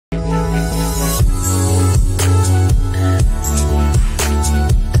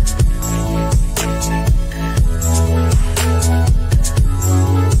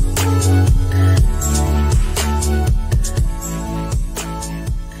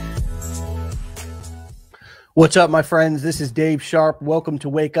What's up, my friends? This is Dave Sharpe. Welcome to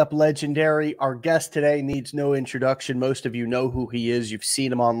Wake Up Legendary. Our guest today needs no introduction. Most of you know who he is. You've seen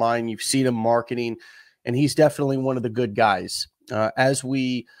him online. You've seen him marketing, and he's definitely one of the good guys. As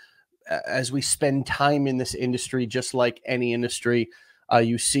we spend time in this industry, just like any industry,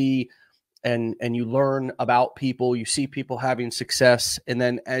 you see and you learn about people. You see people having success, and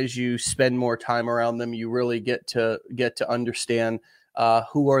then as you spend more time around them, you really get to understand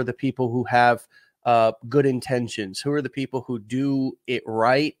who are the people who have good intentions, who are the people who do it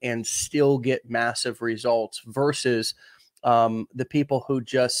right and still get massive results versus the people who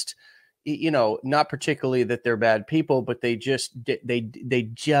just, not particularly that they're bad people, but they just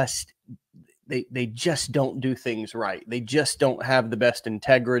don't do things right. They just don't have the best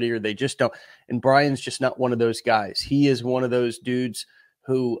integrity, or they just don't. And Brian's just not one of those guys. He is one of those dudes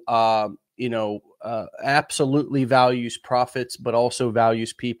who, absolutely values profits, but also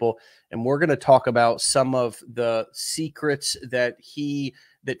values people. And we're going to talk about some of the secrets that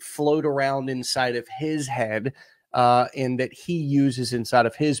float around inside of his head and that he uses inside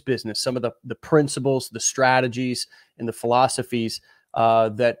of his business. Some of the principles, the strategies, and the philosophies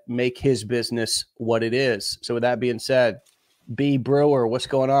that make his business what it is. So with that being said, Brewer, what's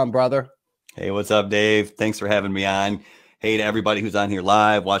going on, brother? Hey, what's up, Dave? Thanks for having me on. Hey to everybody who's on here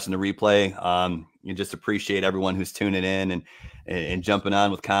live, watching the replay. You just appreciate everyone who's tuning in and jumping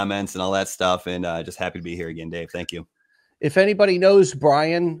on with comments and all that stuff. And just happy to be here again, Dave. Thank you. If anybody knows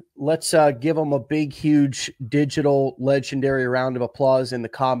Brian, let's give him a big, huge digital legendary round of applause in the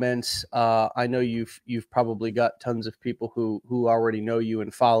comments. I know you've probably got tons of people who already know you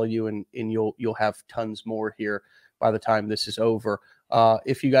and follow you, and you'll have tons more here by the time this is over.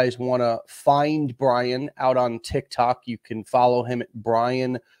 If you guys want to find Brian out on TikTok, you can follow him at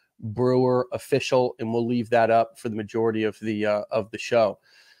Brian Brewer Official, and we'll leave that up for the majority of the show.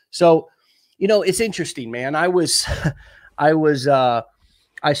 So, it's interesting, man. I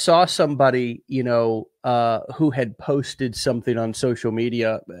saw somebody, who had posted something on social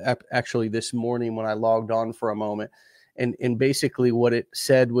media actually this morning when I logged on for a moment, and basically what it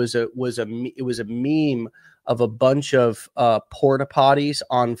said was it was a meme of a bunch of porta potties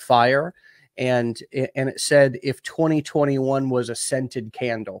on fire, and it said, if 2021 was a scented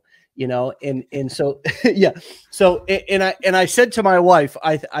candle, and so yeah. So and I said to my wife,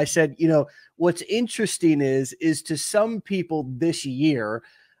 I said, what's interesting is to some people this year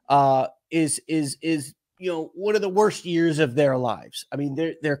is one of the worst years of their lives. I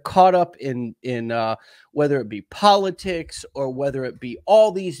mean, they're caught up in whether it be politics or whether it be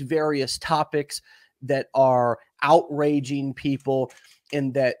all these various topics that are outraging people,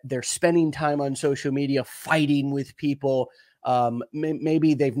 and that they're spending time on social media fighting with people.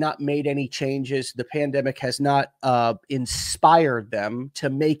 Maybe they've not made any changes. The pandemic has not inspired them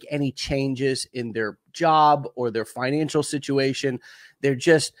to make any changes in their job or their financial situation. They're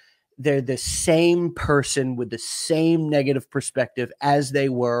the same person with the same negative perspective as they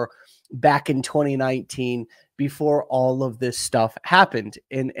were back in 2019 before all of this stuff happened.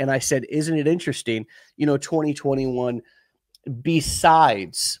 And I said, isn't it interesting, 2021,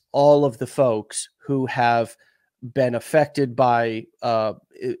 besides all of the folks who have been affected by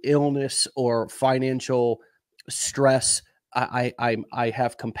illness or financial stress, I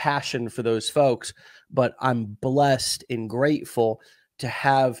have compassion for those folks, but I'm blessed and grateful to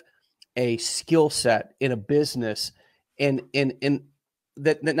have a skill set in a business and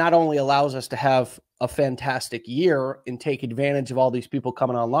that not only allows us to have a fantastic year and take advantage of all these people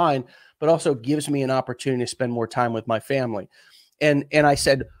coming online, but also gives me an opportunity to spend more time with my family. And I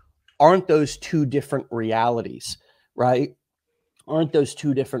said, aren't those two different realities, right? Aren't those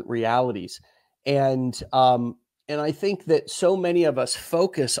two different realities? And I think that so many of us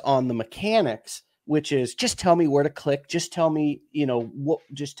focus on the mechanics, which is just tell me where to click, just tell me,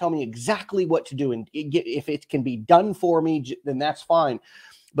 just tell me exactly what to do, and if it can be done for me, then that's fine.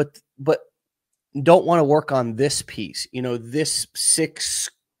 But don't want to work on this piece, this 6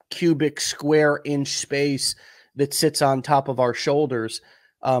 cubic square inch space that sits on top of our shoulders,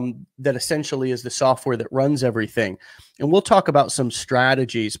 that essentially is the software that runs everything. And we'll talk about some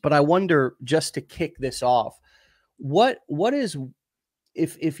strategies, but I wonder, just to kick this off, what is,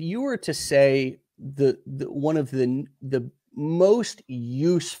 if you were to say the one of the most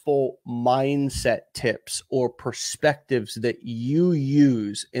useful mindset tips or perspectives that you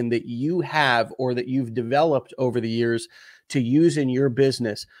use and that you have, or that you've developed over the years to use in your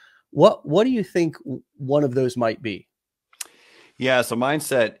business, what do you think one of those might be? Yeah, so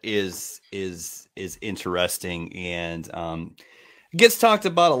mindset is interesting, and gets talked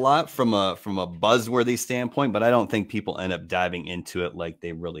about a lot from a buzzworthy standpoint, but I don't think people end up diving into it like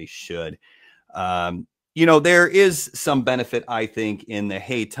they really should. You know, there is some benefit, I think, in the,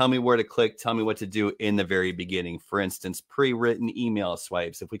 hey, tell me where to click, tell me what to do in the very beginning. For instance, pre-written email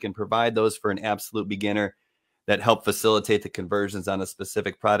swipes. If we can provide those for an absolute beginner that help facilitate the conversions on a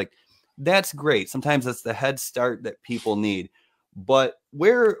specific product, that's great. Sometimes that's the head start that people need. But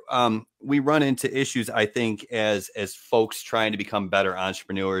where we run into issues, I think, as folks trying to become better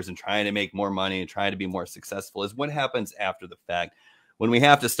entrepreneurs and trying to make more money and trying to be more successful, is what happens after the fact, when we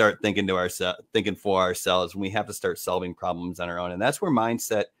have to start thinking for ourselves, when we have to start solving problems on our own. And that's where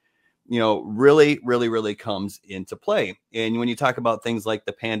mindset, you know, really comes into play. And when you talk about things like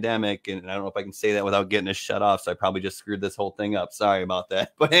the pandemic, and I don't know if I can say that without getting us shut off, so I probably just screwed this whole thing up. Sorry about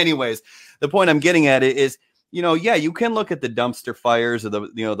that. But anyways, the point I'm getting at it is, you know, yeah, you can look at the dumpster fires or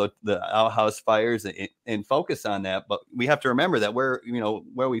the outhouse fires and focus on that. But we have to remember that where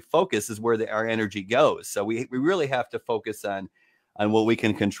we focus is where our energy goes. So we really have to focus on what we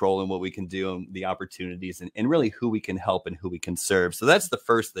can control and what we can do and the opportunities and really who we can help and who we can serve. So that's the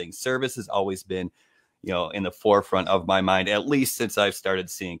first thing. Service has always been, you know, in the forefront of my mind, at least since I've started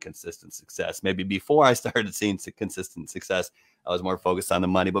seeing consistent success. Maybe before I started seeing consistent success, I was more focused on the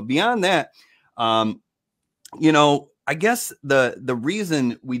money. But beyond that, you know, I guess the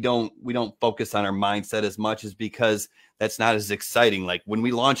reason we don't focus on our mindset as much is because that's not as exciting. Like when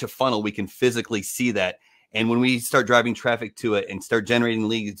we launch a funnel, we can physically see that. And when we start driving traffic to it and start generating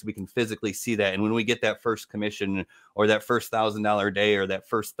leads, we can physically see that. And when we get that first commission or that first $1,000 day or that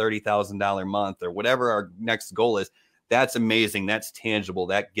first $30,000 month or whatever our next goal is, that's amazing. That's tangible.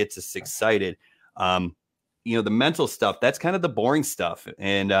 That gets us excited. You know, the mental stuff, that's kind of the boring stuff.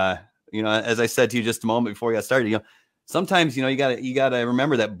 And, you know, as I said to you just a moment before we got started, you know, sometimes, you know, you gotta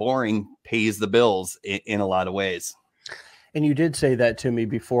remember that boring pays the bills in a lot of ways. And you did say that to me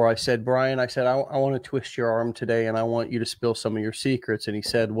before. I said, Brian, I said, I want to twist your arm today and I want you to spill some of your secrets. And he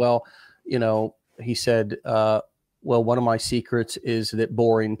said, well, you know, well, one of my secrets is that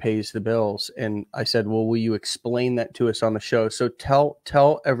boring pays the bills. And I said, well, will you explain that to us on the show? So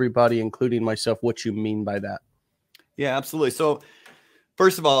tell everybody, including myself, what you mean by that. Yeah, absolutely. So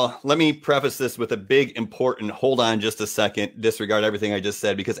first of all, let me preface this with a big, important, hold on just a second, disregard everything I just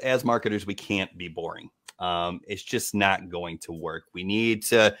said, because as marketers, we can't be boring. It's just not going to work. We need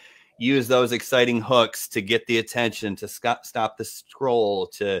to use those exciting hooks to get the attention, to stop the scroll,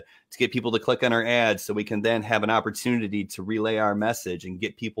 to get people to click on our ads so we can then have an opportunity to relay our message and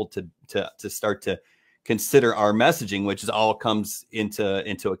get people to start to consider our messaging, which is all comes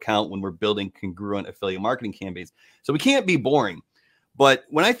into account when we're building congruent affiliate marketing campaigns. So we can't be boring. But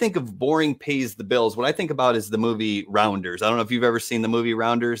when I think of boring pays the bills, what I think about is the movie Rounders. I don't know if you've ever seen the movie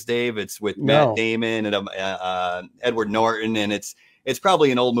Rounders, Dave. It's with Matt Damon and Edward Norton. And it's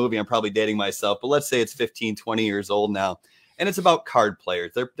probably an old movie. I'm probably dating myself, but let's say it's 15, 20 years old now. And it's about card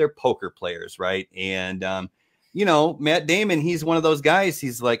players. They're poker players, right? And, you know, Matt Damon, he's one of those guys.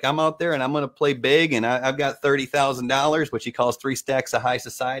 He's like, I'm out there and I'm going to play big. And I've got $30,000, which he calls 3 stacks of high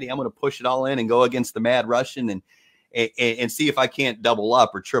society. I'm going to push it all in and go against the Mad Russian and see if I can't double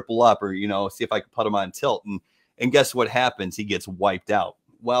up or triple up or, you know, see if I can put him on tilt. And guess what happens? He gets wiped out.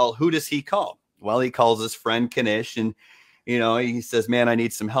 Well, who does he call? Well, he calls his friend Kanish and, you know, he says, man, I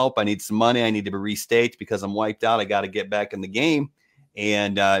need some help. I need some money. I need to be restaked because I'm wiped out. I got to get back in the game.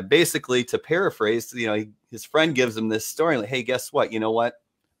 And basically, to paraphrase, you know, his friend gives him this story like, hey, guess what? You know what?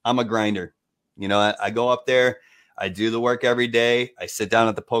 I'm a grinder. You know, I go up there. I do the work every day. I sit down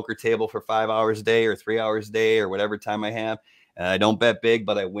at the poker table for 5 hours a day or 3 hours a day or whatever time I have. And I don't bet big,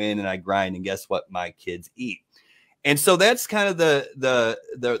 but I win and I grind. And guess what? My kids eat. And so that's kind of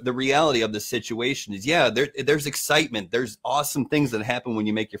the reality of the situation is, yeah, there's excitement. There's awesome things that happen when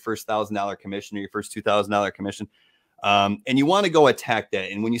you make your first $1,000 commission or your first $2,000 commission. And you want to go attack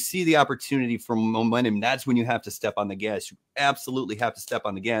that. And when you see the opportunity for momentum, that's when you have to step on the gas. You absolutely have to step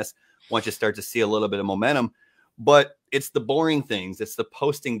on the gas once you start to see a little bit of momentum. But it's the boring things. It's the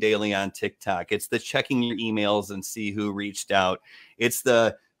posting daily on TikTok. It's the checking your emails and see who reached out. It's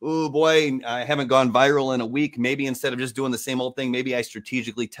the, oh boy, I haven't gone viral in a week. Maybe instead of just doing the same old thing, maybe I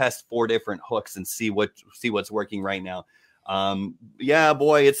strategically test 4 different hooks and see what's working right now. Yeah,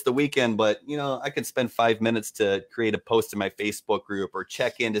 boy, it's the weekend, but you know, I could spend 5 minutes to create a post in my Facebook group or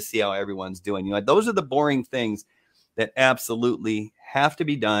check in to see how everyone's doing. You know, those are the boring things that absolutely have to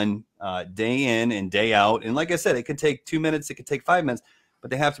be done day in and day out. And like I said, it could take 2 minutes, it could take 5 minutes,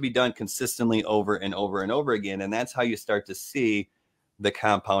 but they have to be done consistently over and over and over again. And that's how you start to see the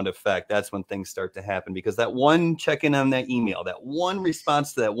compound effect. That's when things start to happen, because that one check-in on that email, that one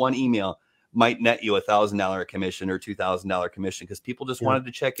response to that one email might net you $1,000 commission or $2,000 commission, because people just wanted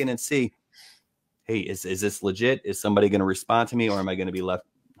to check in and see, hey, is this legit? Is somebody going to respond to me, or am I going to be left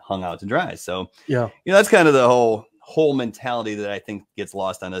hung out to dry. So, Yeah. that's kind of the whole mentality that I think gets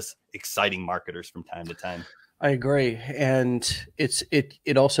lost on us exciting marketers from time to time. I agree. And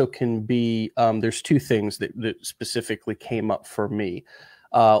it also can be, there's two things that specifically came up for me.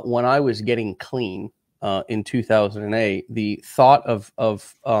 When I was getting clean in 2008, the thought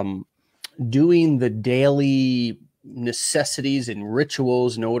of doing the daily necessities and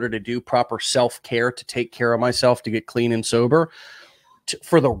rituals in order to do proper self-care, to take care of myself, to get clean and sober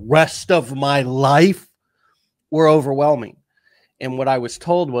for the rest of my life were overwhelming. And what I was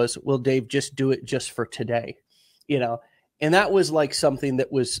told was, well, Dave, just do it just for today, and that was like something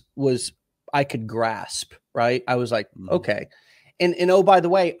that was I could grasp, right? I was like, okay. And oh, by the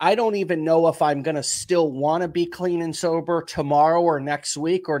way, I don't even know if I'm going to still want to be clean and sober tomorrow or next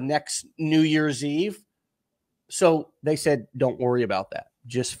week or next New Year's Eve. So they said, don't worry about that.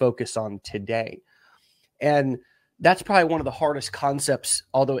 Just focus on today. And that's probably one of the hardest concepts,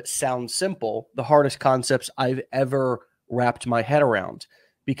 although it sounds simple, the hardest concepts I've ever wrapped my head around,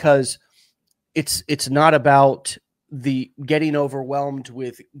 because it's not about the getting overwhelmed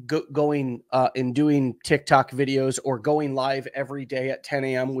with going and doing TikTok videos or going live every day at 10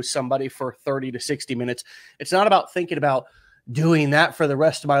 a.m. with somebody for 30 to 60 minutes. It's not about thinking about doing that for the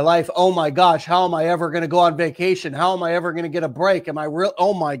rest of my life. Oh my gosh, how am I ever going to go on vacation? How am I ever going to get a break? Am I real?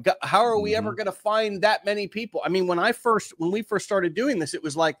 Oh my God, how are we ever going to find that many people? I mean, when we first started doing this, it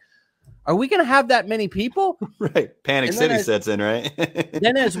was like, are we going to have that many people? Right. Panic City sets in, right?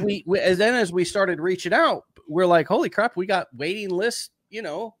 then as we started reaching out, we're like, holy crap, we got waiting lists,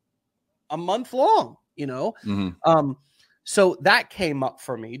 a month long, so that came up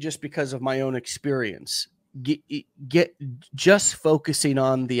for me just because of my own experience. Get just focusing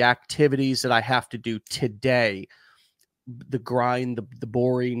on the activities that I have to do today, the grind, the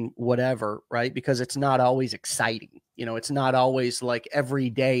boring, whatever, right? Because it's not always exciting. It's not always like every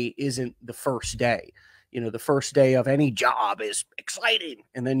day isn't the first day. The first day of any job is exciting.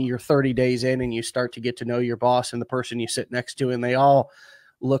 And then you're 30 days in and you start to get to know your boss and the person you sit next to, and they all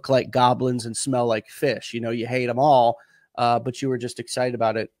look like goblins and smell like fish. You hate them all, but you were just excited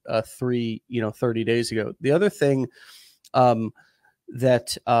about it 30 days ago. The other thing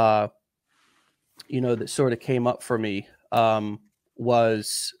that sort of came up for me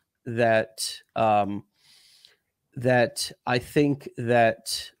was that that I think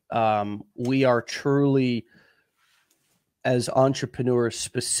that we are truly, as entrepreneurs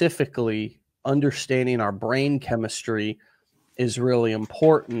specifically, understanding our brain chemistry is really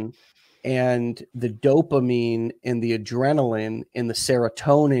important. And the dopamine and the adrenaline and the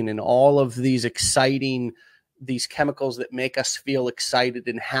serotonin and all of these these chemicals that make us feel excited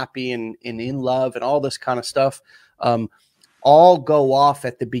and happy and in love and all this kind of stuff, all go off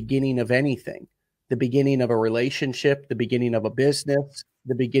at the beginning of anything. The beginning of a relationship, the beginning of a business,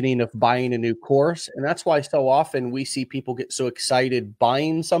 the beginning of buying a new course. And that's why so often we see people get so excited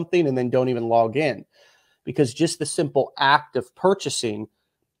buying something and then don't even log in, because just the simple act of purchasing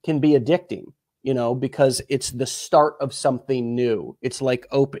can be addicting, because it's the start of something new. It's like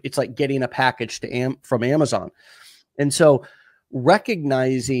getting a package from Amazon. And so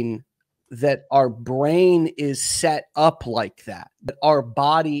recognizing that our brain is set up like that our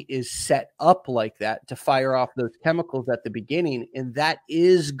body is set up like that to fire off those chemicals at the beginning, and that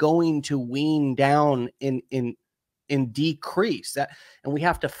is going to wean down and decrease that. And we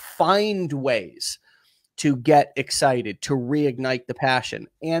have to find ways to get excited, to reignite the passion,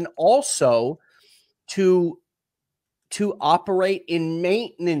 and also to operate in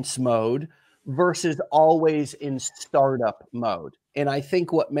maintenance mode versus always in startup mode. And I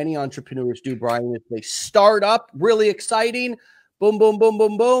think what many entrepreneurs do, Brian, is they start up really exciting, boom, boom, boom,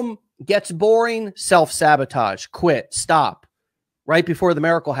 boom, boom, gets boring, self-sabotage, quit, stop, right before the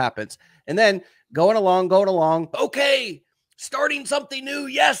miracle happens. And then going along, okay, starting something new.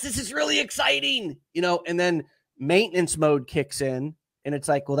 Yes, this is really exciting, and then maintenance mode kicks in and it's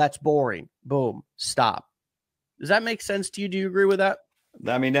like, well, that's boring. Boom, stop. Does that make sense to you? Do you agree with that?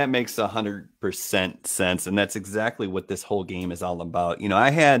 I mean, that makes 100% sense. And that's exactly what this whole game is all about.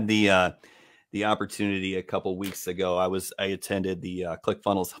 I had the opportunity a couple weeks ago. I attended the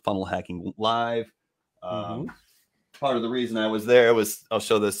ClickFunnels Funnel Hacking Live. Part of the reason I was there was, I'll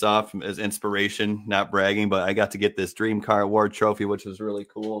show this off as inspiration, not bragging, but I got to get this Dream Car Award trophy, which was really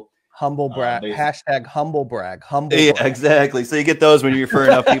cool. Humble brag, hashtag humble brag, yeah, brag. Exactly. So you get those when you refer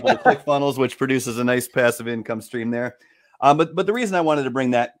enough people to ClickFunnels, which produces a nice passive income stream there. But the reason I wanted to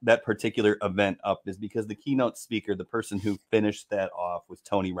bring that particular event up is because the keynote speaker, the person who finished that off, was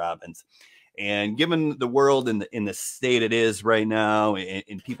Tony Robbins. And given the world in the state it is right now,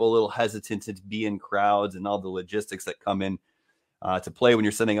 and people a little hesitant to be in crowds and all the logistics that come in to play when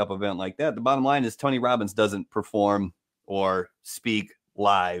you're setting up an event like that. The bottom line is Tony Robbins doesn't perform or speak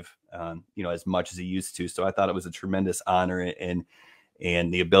live, as much as he used to. So I thought it was a tremendous honor, and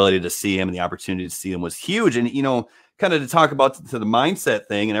the ability to see him and the opportunity to see him was huge. And, kind of to talk about to the mindset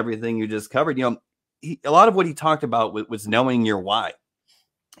thing and everything you just covered, a lot of what he talked about was knowing your why.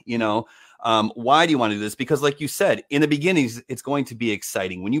 Why do you want to do this? Because like you said, in the beginnings, it's going to be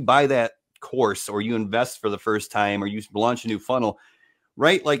exciting. When you buy that course or you invest for the first time or you launch a new funnel,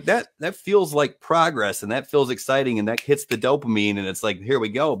 right? Like that feels like progress and that feels exciting and that hits the dopamine and it's like, here we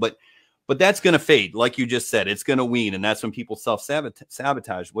go. But that's going to fade. Like you just said, it's going to wean. And that's when people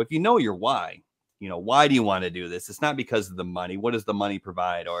self-sabotage. Well, if you know your why, why do you want to do this? It's not because of the money. What does the money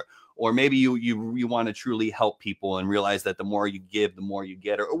provide? Or maybe you want to truly help people and realize that the more you give, the more you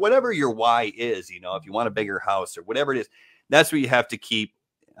get, or whatever your why is, if you want a bigger house or whatever it is, that's what you have to keep,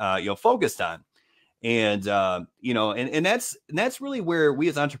 focused on. And, and that's really where we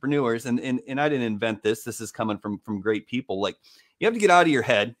as entrepreneurs, and I didn't invent this. This is coming from great people. Like you have to get out of your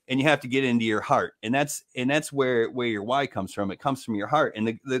head and you have to get into your heart. And that's where your why comes from. It comes from your heart.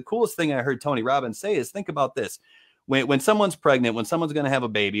 And the coolest thing I heard Tony Robbins say is, think about this. When someone's pregnant, when someone's going to have a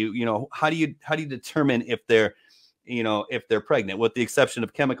baby, how do you determine if they're pregnant? With the exception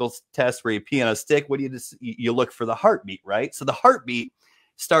of chemical tests where you pee on a stick, what do you look for the heartbeat, right? So the heartbeat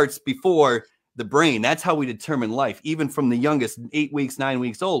starts before the brain. That's how we determine life. Even from the youngest, 8 weeks, 9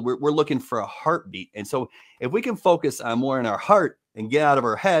 weeks old, we're looking for a heartbeat. And so if we can focus on more in our heart and get out of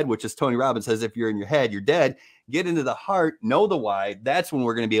our head, which is Tony Robbins says, if you're in your head, you're dead. Get into the heart, know the why. That's when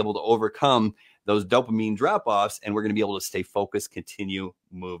we're going to be able to overcome those dopamine drop-offs, and we're going to be able to stay focused, continue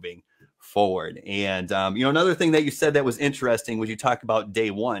moving forward. And, another thing that you said that was interesting was you talked about day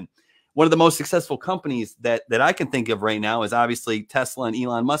one. One of the most successful companies that I can think of right now is obviously Tesla and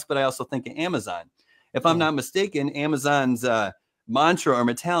Elon Musk, but I also think of Amazon. If I'm not mistaken, Amazon's mantra or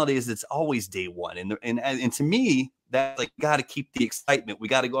mentality is it's always day one. And to me, that's like, got to keep the excitement. We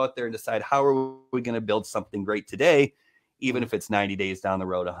got to go out there and decide, how are we going to build something great today? Even if it's 90 days down the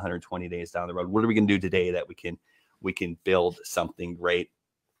road, 120 days down the road, what are we going to do today that we can build something great?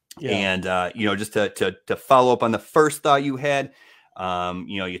 Yeah. And, just to follow up on the first thought you had,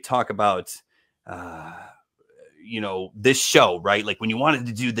 you talk about, this show, right? Like when you wanted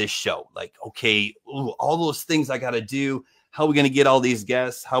to do this show, like, okay, all those things I got to do. How are we going to get all these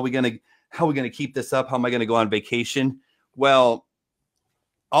guests? How are we going to keep this up? How am I going to go on vacation? Well,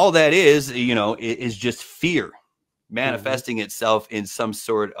 all that is just fear manifesting itself in some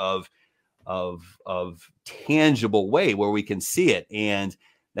sort of tangible way where we can see it. And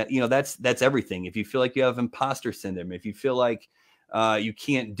that, that's everything. If you feel like you have imposter syndrome, if you feel like you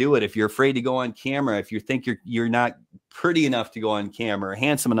can't do it, if you're afraid to go on camera, if you think you're not pretty enough to go on camera, or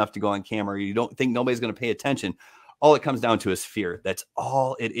handsome enough to go on camera, or you don't think nobody's going to pay attention, all it comes down to is fear. That's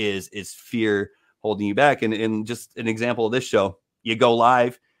all it is fear holding you back. And just an example of this show, you go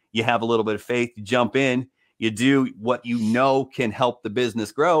live, you have a little bit of faith, you jump in, you do what can help the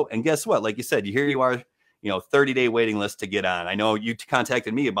business grow. And guess what? Like you said, here you are, 30-day waiting list to get on. I know you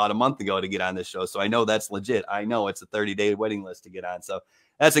contacted me about a month ago to get on this show, so I know that's legit. I know it's a 30-day waiting list to get on. So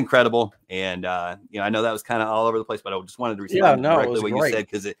that's incredible. And, I know that was kind of all over the place, but I just wanted to respond directly to what you said,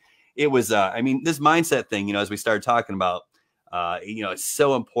 because it was, this mindset thing, as we started talking about, it's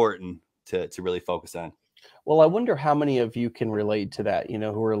so important to really focus on. Well, I wonder how many of you can relate to that,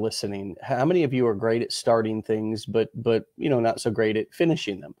 who are listening. How many of you are great at starting things, but not so great at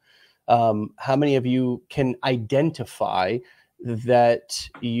finishing them? How many of you can identify that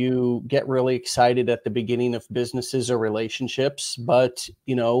you get really excited at the beginning of businesses or relationships, but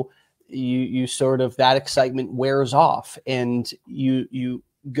you sort of, that excitement wears off and you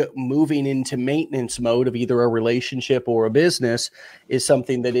go, moving into maintenance mode of either a relationship or a business is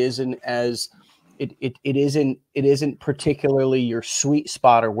something that isn't as it isn't particularly your sweet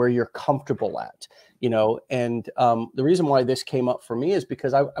spot or where you're comfortable at, and the reason why this came up for me is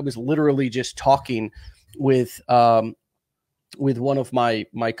because I was literally just talking with one of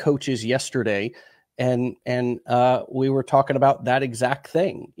my coaches yesterday, and we were talking about that exact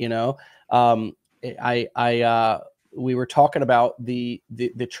thing. We were talking about the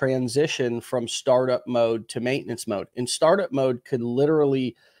transition from startup mode to maintenance mode, and startup mode could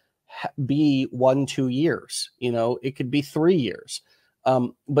literally be 1-2 years, it could be 3 years.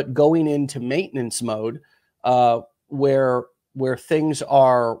 But going into maintenance mode, where things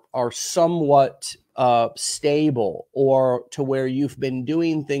are somewhat stable, or to where you've been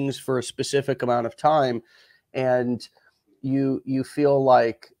doing things for a specific amount of time, and you feel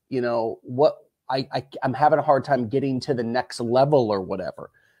like, I'm having a hard time getting to the next level or whatever.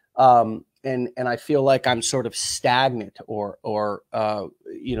 and I feel like I'm sort of stagnant, or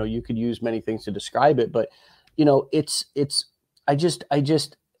you know, you could use many things to describe it, but you know,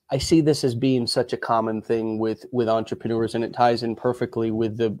 I see this as being such a common thing with entrepreneurs, and it ties in perfectly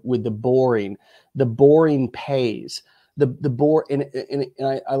with the boring. The boring pays. The bore and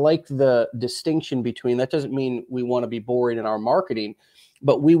I like the distinction between that. Doesn't mean we want to be boring in our marketing,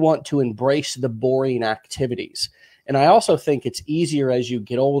 but we want to embrace the boring activities. And I also think it's easier as you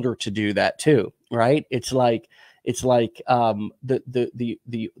get older to do that too, right? It's like the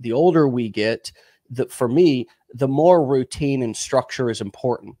older we get, for me, the more routine and structure is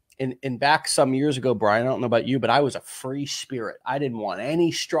important. And back some years ago, Brian, I don't know about you, but I was a free spirit. I didn't want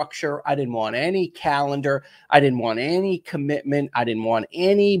any structure. I didn't want any calendar. I didn't want any commitment. I didn't want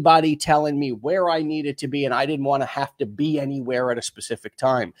anybody telling me where I needed to be. And I didn't want to have to be anywhere at a specific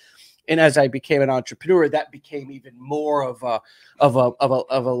time. And as I became an entrepreneur, that became even more of a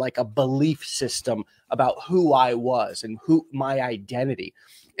belief system about who I was and who my identity.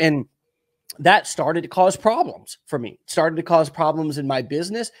 And that started to cause problems for me. It started to cause problems in my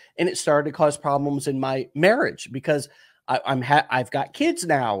business, and it started to cause problems in my marriage, because I've got kids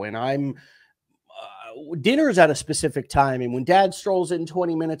now, and I'm dinner's at a specific time, and when dad strolls in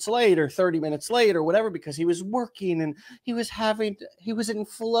 20 minutes late or 30 minutes late or whatever, because he was working and he was in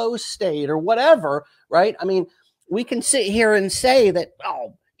flow state or whatever, right? I mean, we can sit here and say that,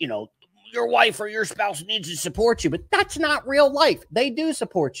 oh, you know, your wife or your spouse needs to support you, but that's not real life. They do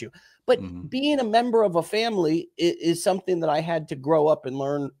support you. But being a member of a family is something that I had to grow up and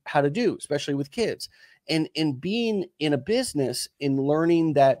learn how to do, especially with kids. And being in a business, in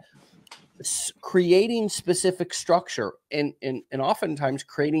learning that creating specific structure and oftentimes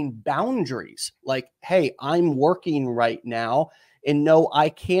creating boundaries, like, hey, I'm working right now, and no, I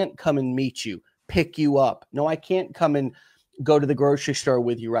can't come and meet you, pick you up. No, I can't come and go to the grocery store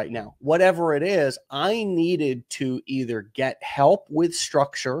with you right now. Whatever it is, I needed to either get help with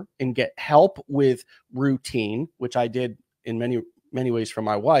structure and get help with routine, which I did in many ways for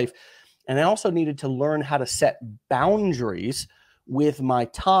my wife. And I also needed to learn how to set boundaries with my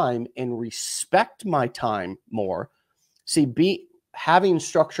time and respect my time more. See, having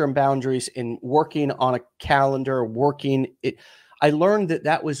structure and boundaries and working on a calendar, I learned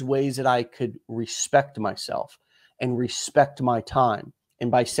that was ways that I could respect myself and respect my time.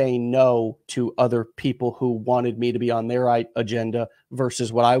 And by saying no to other people who wanted me to be on their agenda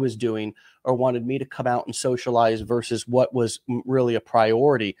versus what I was doing, or wanted me to come out and socialize versus what was really a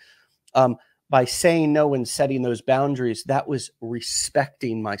priority, by saying no and setting those boundaries, that was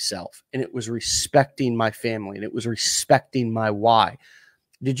respecting myself, and it was respecting my family, and it was respecting my why.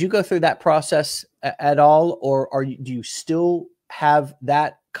 Did you go through that process at all, or do you still have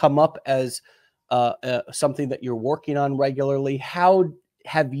that come up as something that you're working on regularly? How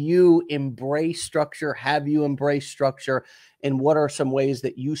have you embraced structure? Have you embraced structure? And what are some ways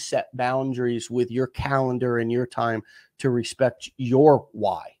that you set boundaries with your calendar and your time to respect your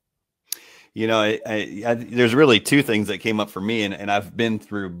why? You know, there's really two things that came up for me, and I've been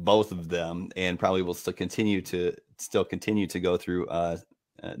through both of them, and probably will still continue to go through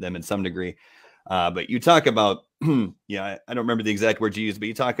them in some degree. But you talk about, yeah, I don't remember the exact words you used, but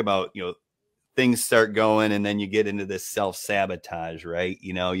you talk about, you know, things start going and then you get into this self-sabotage, right?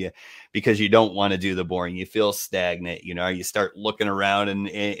 You know, because you don't want to do the boring, you feel stagnant, you know, you start looking around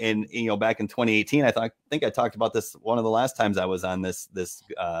and you know, back in 2018, I think I talked about this one of the last times I was on this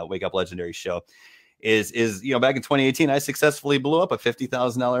Wake Up Legendary show is, you know, back in 2018, I successfully blew up a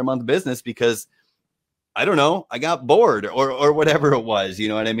 $50,000 a month business because I don't know, I got bored or whatever it was, you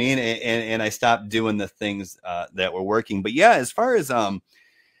know what I mean? And I stopped doing the things that were working. But yeah, as far as,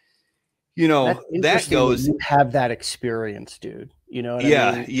 you know, that goes, you have that experience, dude. You know what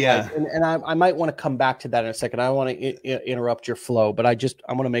I mean? Yeah. Like, and I might want to come back to that in a second. I don't want to interrupt your flow, but I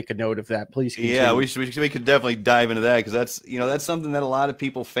want to make a note of that. Please continue. Yeah, we could definitely dive into that, because that's, you know, that's something that a lot of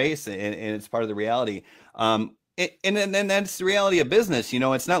people face, and it's part of the reality. And then that's the reality of business. You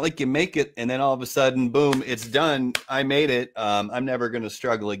know, it's not like you make it and then all of a sudden, boom, it's done. I made it. I'm never going to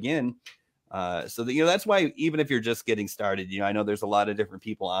struggle again. So that, you know, that's why even if you're just getting started, you know, I know there's a lot of different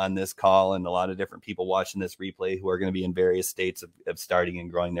people on this call and a lot of different people watching this replay who are going to be in various states of starting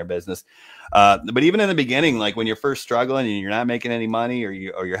and growing their business. But even in the beginning, like when you're first struggling and you're not making any money, or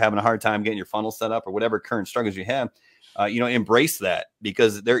you're having a hard time getting your funnel set up, or whatever current struggles you have, you know, embrace that,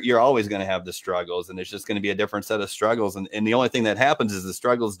 because you're always going to have the struggles, and it's just going to be a different set of struggles. And the only thing that happens is the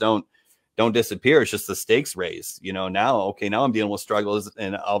struggles don't disappear. It's just the stakes raise, you know. Now I'm dealing with struggles,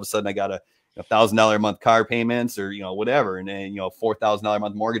 and all of a sudden I got to $1,000 a month car payments, or, whatever. And then, $4,000 a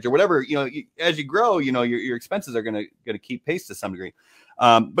month mortgage or whatever, as you grow, your expenses are going to keep pace to some degree.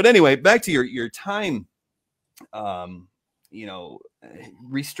 But anyway, back to your time,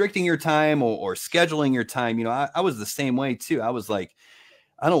 restricting your time or scheduling your time. I was the same way too. I was like,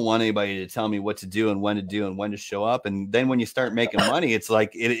 I don't want anybody to tell me what to do and when to show up. And then when you start making money, it's like,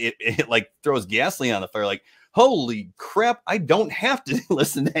 it like throws gasoline on the fire. Like, holy crap, I don't have to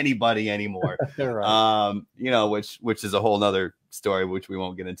listen to anybody anymore. Right. Which is a whole nother story, which we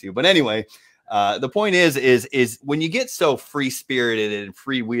won't get into. But anyway, the point is when you get so free spirited and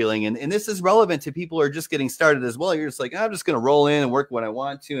freewheeling, and this is relevant to people who are just getting started as well. You're just like, I'm just going to roll in and work when I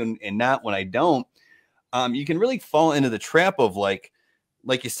want to and not when I don't. You can really fall into the trap of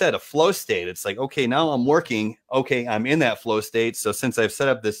like you said, a flow state. It's like, okay, now I'm working. Okay, I'm in that flow state. So since I've set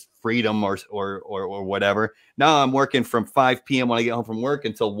up this freedom or whatever, now I'm working from 5 p.m. when I get home from work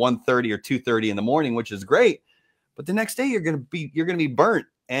until 1:30 or 2:30 in the morning, which is great. But the next day you're gonna be burnt.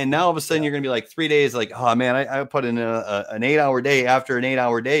 And now all of a sudden you're gonna be like 3 days, like, oh man, I put in an 8-hour day after an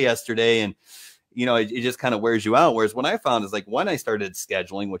 8-hour day yesterday, and it just kind of wears you out. Whereas what I found is, like, when I started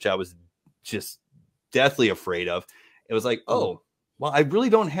scheduling, which I was just deathly afraid of, it was like, oh, well, I really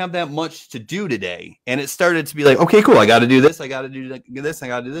don't have that much to do today. And it started to be like, okay, cool. I got to do this. I got to do this. I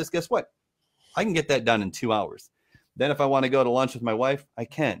got to do this. Guess what? I can get that done in 2 hours. Then if I want to go to lunch with my wife, I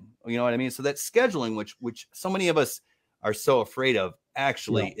can. You know what I mean? So that scheduling, which so many of us are so afraid of,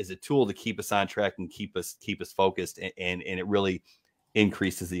 actually is a tool to keep us on track and keep us focused. And it really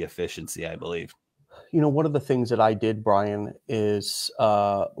increases the efficiency, I believe. One of the things that I did, Brian, is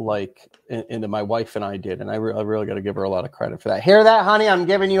and my wife and I did, and I really got to give her a lot of credit for that. Hear that, honey? I'm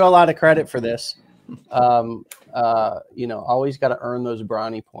giving you a lot of credit for this. Always got to earn those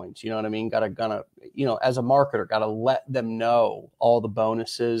brownie points. You know what I mean? As a marketer, got to let them know all the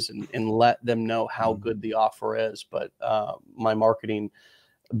bonuses and let them know how good the offer is. But my marketing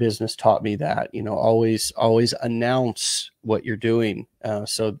business taught me that, always announce what you're doing,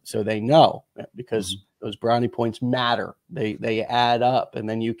 so they know, because those brownie points matter. They add up, and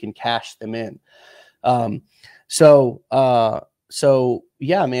then you can cash them in. So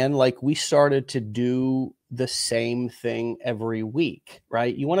yeah, man, like, we started to do the same thing every week,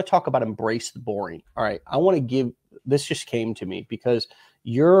 right? You want to talk about embrace the boring. All right. I want to give, this just came to me because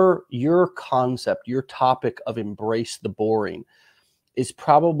your concept, your topic of embrace the boring is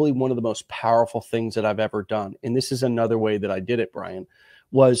probably one of the most powerful things that I've ever done. And this is another way that I did it, Brian,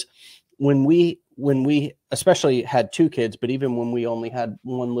 was when we especially had 2 kids, but even when we only had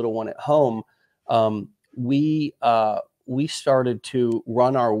one little one at home, we started to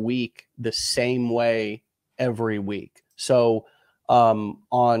run our week the same way every week. So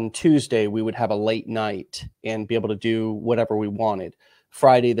on Tuesday, we would have a late night and be able to do whatever we wanted.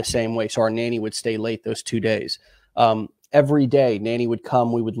 Friday, the same way. So our nanny would stay late those 2 days. Every day, nanny would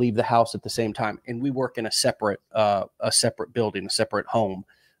come. We would leave the house at the same time, and we work in a separate building, a separate home,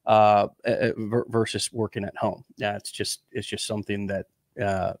 versus working at home. Yeah, it's just something that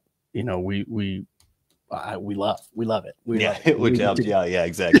we love. We love it. Yeah,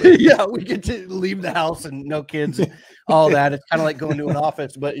 exactly. Yeah, we get to leave the house and no kids, and all that. It's kind of like going to an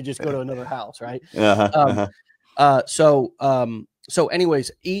office, but you just go to another house, right? So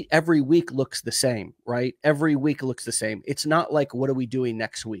anyways, every week looks the same, right? Every week looks the same. It's not like, what are we doing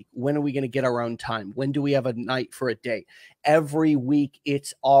next week? When are we going to get our own time? When do we have a night for a date? Every week,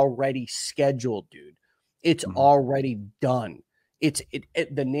 it's already scheduled, dude. It's already done.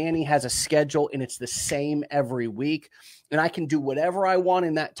 The nanny has a schedule, and it's the same every week, and I can do whatever I want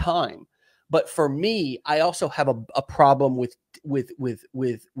in that time. But for me, I also have a problem with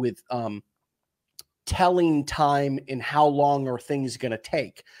telling time and how long are things going to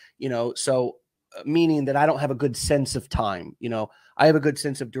take, so meaning that I don't have a good sense of time. I have a good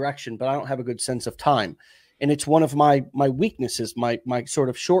sense of direction, but I don't have a good sense of time. And it's one of my weaknesses, my sort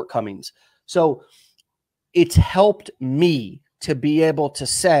of shortcomings. So it's helped me to be able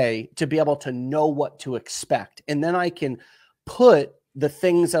to know what to expect. And then I can put the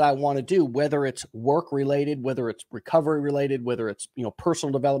things that I want to do, whether it's work related, whether it's recovery related, whether it's,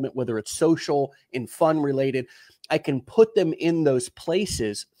 personal development, whether it's social and fun related, I can put them in those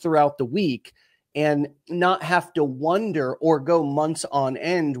places throughout the week and not have to wonder or go months on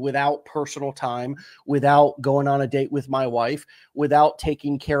end without personal time, without going on a date with my wife, without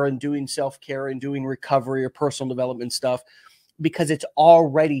taking care and doing self-care and doing recovery or personal development stuff, because it's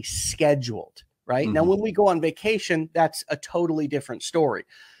already scheduled. Right. Now, when we go on vacation, that's a totally different story.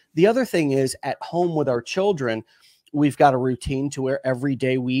 The other thing is, at home with our children, we've got a routine to where every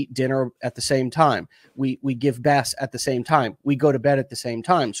day we eat dinner at the same time. We give baths at the same time. We go to bed at the same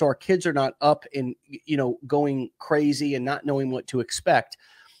time. So our kids are not up and, going crazy and not knowing what to expect.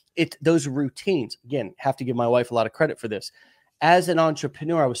 Those routines, again, have to give my wife a lot of credit for this. As an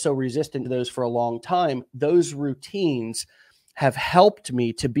entrepreneur, I was so resistant to those for a long time. Those routines have helped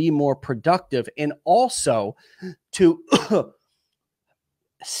me to be more productive and also to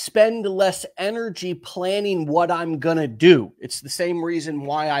spend less energy planning what I'm going to do. It's the same reason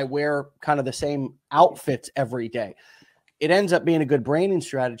why I wear kind of the same outfits every day. It ends up being a good branding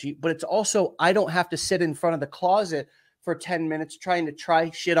strategy, but it's also, I don't have to sit in front of the closet for 10 minutes trying to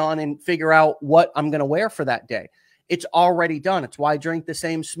try shit on and figure out what I'm going to wear for that day. It's already done. It's why I drink the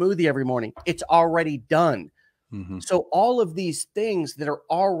same smoothie every morning. It's already done. Mm-hmm. So all of these things that are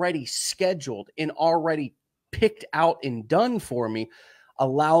already scheduled and already picked out and done for me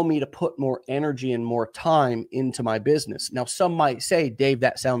allow me to put more energy and more time into my business. Now, some might say, Dave,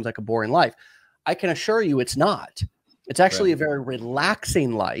 that sounds like a boring life. I can assure you it's not. It's actually a very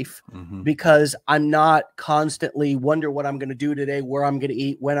relaxing life because I'm not constantly wonder what I'm going to do today, where I'm going to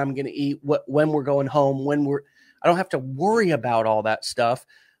eat, when I'm going to eat, when we're going home, I don't have to worry about all that stuff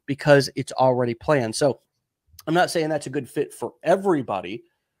because it's already planned. So I'm not saying that's a good fit for everybody,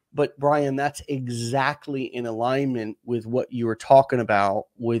 but Brian, that's exactly in alignment with what you were talking about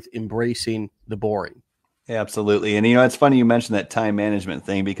with embracing the boring. Absolutely. And, it's funny you mentioned that time management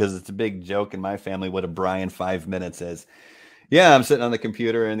thing because it's a big joke in my family what a Brian 5 minutes is. Yeah, I'm sitting on the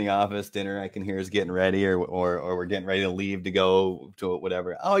computer in the office, dinner I can hear is getting ready or we're getting ready to leave to go to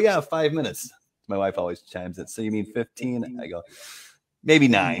whatever. Oh, yeah, 5 minutes. My wife always chimes in. So you mean 15? I go, maybe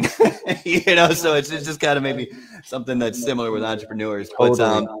 9. So it's just kind of maybe something that's similar with entrepreneurs. But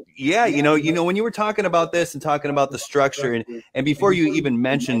yeah, when you were talking about this and talking about the structure and before you even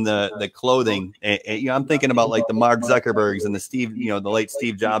mentioned the clothing, I'm thinking about like the Mark Zuckerbergs and the late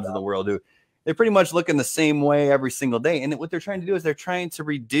Steve Jobs of the world who they're pretty much looking the same way every single day. And what they're trying to do is they're trying to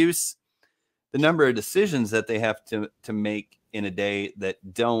reduce the number of decisions that they have to make in a day that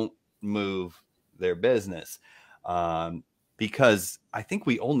don't move their business. Because I think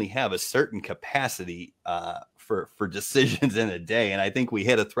we only have a certain capacity for decisions in a day. And I think we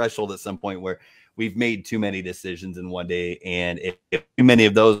hit a threshold at some point where we've made too many decisions in one day. And if too many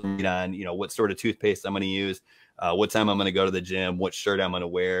of those read on, what sort of toothpaste I'm going to use, what time I'm going to go to the gym, what shirt I'm going to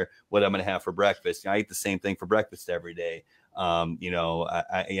wear, what I'm going to have for breakfast. I eat the same thing for breakfast every day. I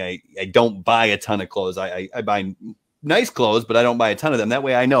don't buy a ton of clothes. I buy nice clothes, but I don't buy a ton of them. That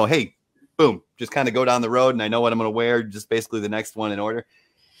way I know, hey, boom, just kind of go down the road and I know what I'm going to wear, just basically the next one in order.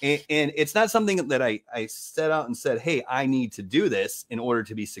 And it's not something that I set out and said, hey, I need to do this in order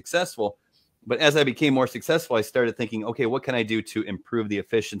to be successful. But as I became more successful, I started thinking, okay, what can I do to improve the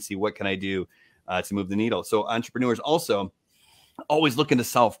efficiency? What can I do to move the needle? So entrepreneurs also always looking to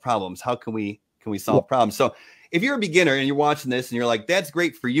solve problems. How can we solve problems? So if you're a beginner and you're watching this and you're like, that's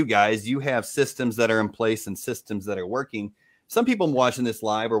great for you guys. You have systems that are in place and systems that are working. Some people watching this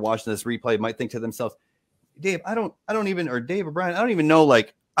live or watching this replay might think to themselves, Dave, I don't even, or Dave or Brian, I don't even know,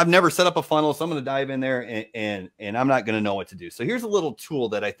 like, I've never set up a funnel. So I'm going to dive in there and I'm not going to know what to do. So here's a little tool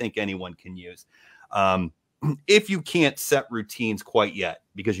that I think anyone can use. If you can't set routines quite yet,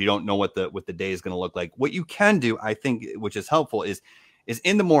 because you don't know what the day is going to look like, what you can do, I think, which is helpful is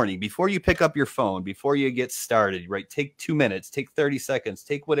in the morning, before you pick up your phone, before you get started, right? Take 2 minutes, take 30 seconds,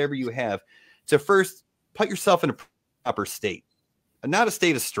 take whatever you have to first put yourself in a proper state, not a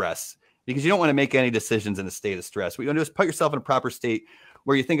state of stress, because you don't want to make any decisions in a state of stress. What you want to do is put yourself in a proper state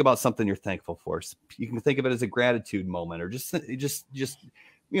where you think about something you're thankful for. So you can think of it as a gratitude moment, or just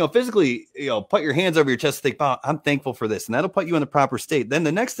physically, put your hands over your chest and think, wow, I'm thankful for this. And that'll put you in the proper state. Then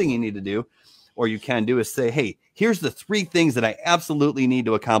the next thing you need to do, or you can do, is say, hey, here's the 3 things that I absolutely need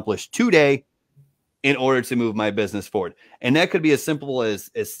to accomplish today in order to move my business forward. And that could be as simple as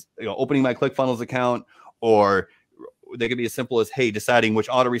opening my ClickFunnels account, or they could be as simple as, hey, deciding which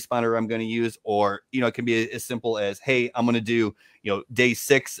autoresponder I'm going to use, or, it can be as simple as, hey, I'm going to do, day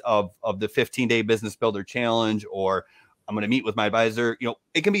 6 of the 15-day business builder challenge, or I'm going to meet with my advisor.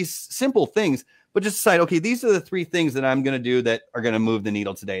 It can be simple things, but just decide, okay, these are the 3 things that I'm going to do that are going to move the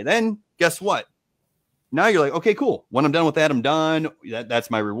needle today. Then guess what? Now you're like, okay, cool. When I'm done with that, I'm done.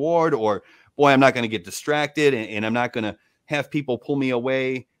 That's my reward. Or, boy, I'm not going to get distracted, and I'm not going to have people pull me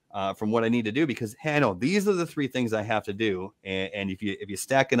away from what I need to do, because, hey, I know these are the 3 things I have to do. And if you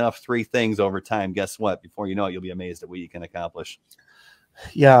stack enough 3 things over time, guess what? Before you know it, you'll be amazed at what you can accomplish.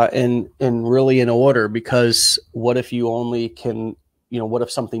 Yeah. And really in order, because what if you only can, what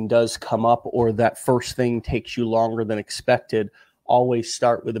if something does come up, or that first thing takes you longer than expected? always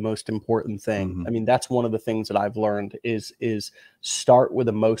start with the most important thing. Mm-hmm. I mean, that's one of the things that I've learned is start with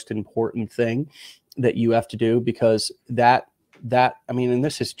the most important thing that you have to do, because that, I mean, and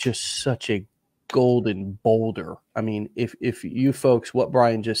this is just such a golden boulder. I mean, if you folks, what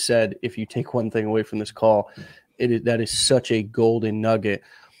Brian just said, if you take one thing away from this call, that is such a golden nugget.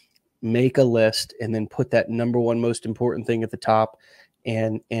 Make a list and then put that number one most important thing at the top,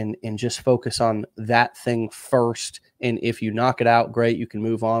 and just focus on that thing first. And if you knock it out, great, you can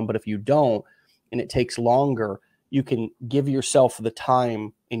move on. But if you don't, and it takes longer, you can give yourself the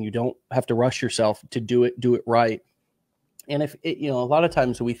time, and you don't have to rush yourself to do it right. And if it, a lot of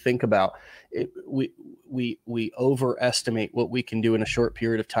times we think about it, we overestimate what we can do in a short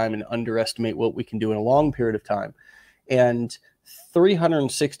period of time and underestimate what we can do in a long period of time. And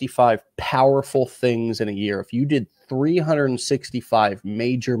 365 powerful things in a year. If you did 365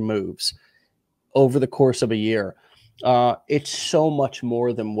 major moves over the course of a year, it's so much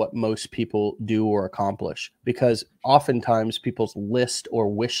more than what most people do or accomplish, because oftentimes people's list or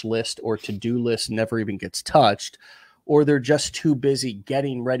wish list or to-do list never even gets touched, or they're just too busy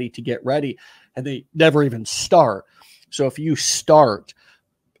getting ready to get ready and they never even start. So if you start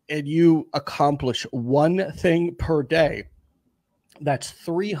and you accomplish one thing per day, that's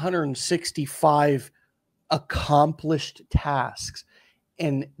 365 accomplished tasks.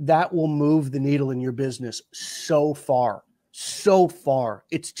 And that will move the needle in your business so far, so far.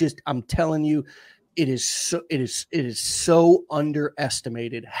 It's just, I'm telling you, it is so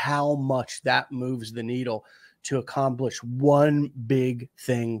underestimated how much that moves the needle to accomplish one big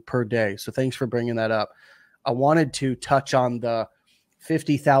thing per day. So thanks for bringing that up. I wanted to touch on the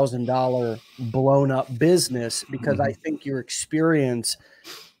 $50,000 blown up business, because I think your experience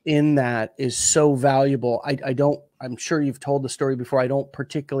in that is so valuable. I'm sure you've told the story before. I don't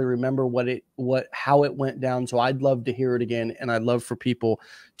particularly remember how it went down. So I'd love to hear it again. And I'd love for people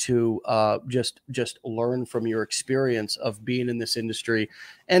to just learn from your experience of being in this industry,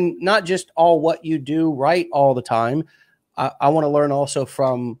 and not just all what you do right all the time. I want to learn also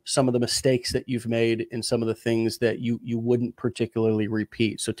from some of the mistakes that you've made and some of the things that you wouldn't particularly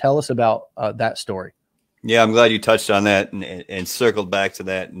repeat. So tell us about that story. Yeah, I'm glad you touched on that and circled back to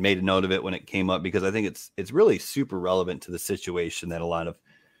that and made a note of it when it came up, because I think it's really super relevant to the situation that a lot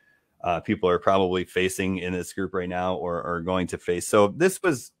of people are probably facing in this group right now, or are going to face. So this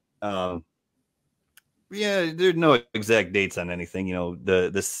was, there's no exact dates on anything.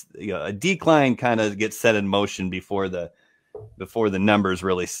 A decline kind of gets set in motion before the numbers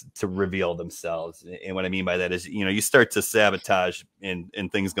really to reveal themselves. And what I mean by that is, you start to sabotage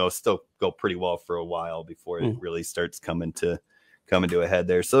and things still go pretty well for a while before it really starts coming to a head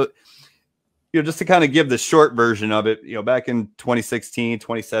there. So, just to kind of give the short version of it, back in 2016,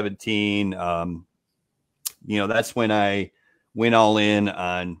 2017, that's when I went all in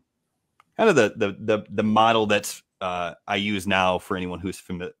on kind of the model that's I use now for anyone who's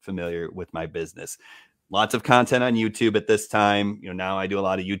familiar with my business. Lots of content on YouTube at this time. Now I do a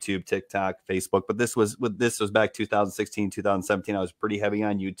lot of YouTube, TikTok, Facebook, but this was back 2016, 2017. I was pretty heavy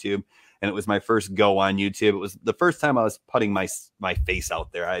on YouTube, and it was my first go on YouTube. It was the first time I was putting my face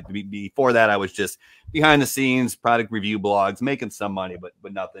out there. Before that, I was just behind the scenes, product review blogs, making some money,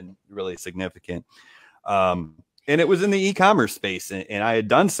 but nothing really significant. And it was in the e-commerce space, and I had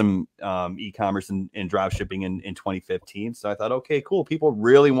done some e-commerce and drop shipping in 2015. So I thought, okay, cool. People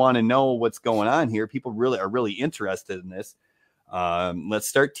really want to know what's going on here. People are really interested in this. Let's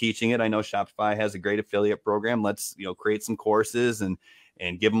start teaching it. I know Shopify has a great affiliate program. Let's create some courses and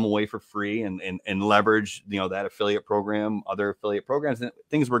give them away for free and leverage that affiliate program, other affiliate programs. And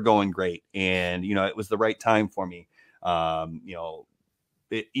things were going great, and it was the right time for me.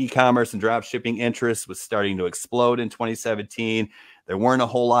 E-commerce and drop shipping interest was starting to explode in 2017. There weren't a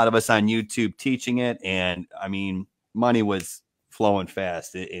whole lot of us on YouTube teaching it. And I mean, money was flowing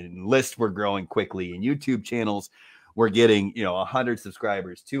fast, and lists were growing quickly, and YouTube channels were getting, 100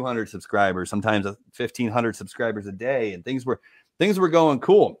 subscribers, 200 subscribers, sometimes 1,500 subscribers a day. And things were going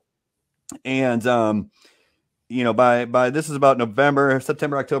cool. And, by this is about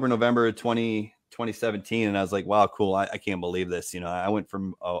September, October, November of 2017. And I was like, wow, cool. I can't believe this. I went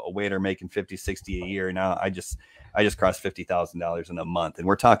from a waiter making 50, 60 a year. Now I just crossed $50,000 in a month, and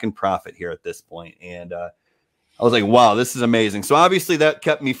we're talking profit here at this point. And, I was like, wow, this is amazing. So obviously that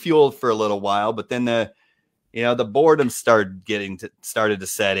kept me fueled for a little while, but then the boredom started to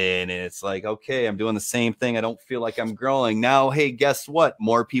set in, and it's like, okay, I'm doing the same thing. I don't feel like I'm growing now. Hey, guess what?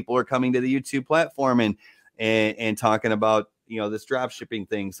 More people are coming to the YouTube platform and talking about, this drop shipping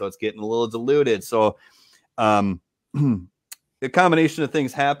thing. So it's getting a little diluted. So, the combination of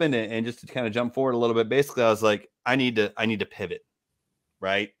things happened, and just to kind of jump forward a little bit, basically I was like, I need to pivot.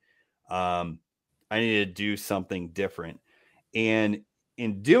 right? I needed to do something different. And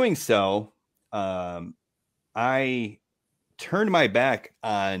in doing so, I turned my back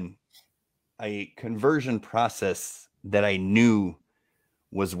on a conversion process that I knew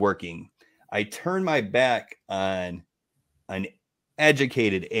was working. I turned my back on an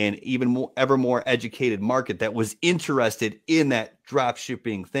educated and even more, ever more educated market that was interested in that drop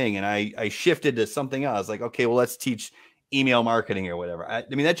shipping thing. And I shifted to something else, like, okay, well, let's teach email marketing or whatever. I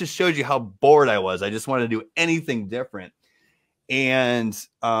mean, that just shows you how bored I was. I just wanted to do anything different. And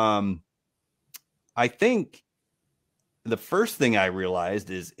I think the first thing I realized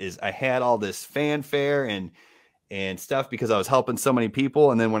is I had all this fanfare and stuff because I was helping so many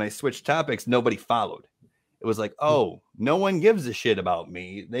people. And then when I switched topics, nobody followed. It was like, oh, no one gives a shit about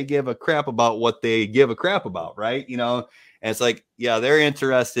me. They give a crap about what they give a crap about, right? You know, and it's like, yeah, they're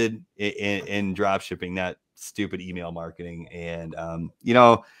interested in drop shipping, not stupid email marketing. And, you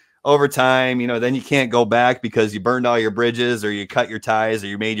know, over time, you know, then you can't go back because you burned all your bridges or you cut your ties or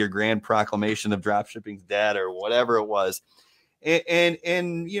you made your grand proclamation of drop shipping's dead or whatever it was. And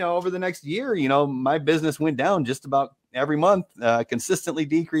you know, over the next year, you know, my business went down just about every month, consistently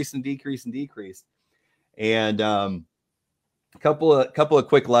decreased. And a couple of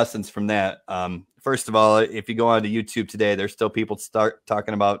quick lessons from that. First of all, if you go onto YouTube today, there's still people start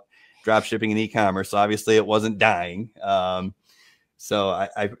talking about drop shipping and e-commerce. So obviously it wasn't dying. So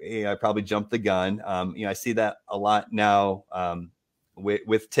I probably jumped the gun. You know, I see that a lot now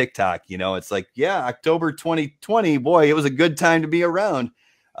with TikTok. You know, it's like, yeah, October 2020, boy, it was a good time to be around.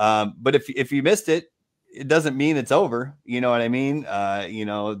 But if you missed it, it doesn't mean it's over. You know what I mean? You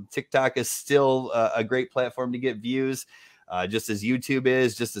know, TikTok is still a great platform to get views, just as YouTube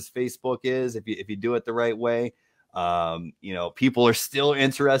is, just as Facebook is, if you do it the right way. You know, people are still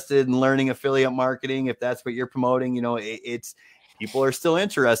interested in learning affiliate marketing. If that's what you're promoting, you know, it's people are still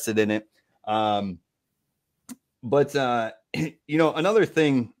interested in it. But you know, another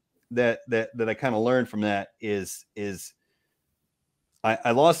thing that I kind of learned from that is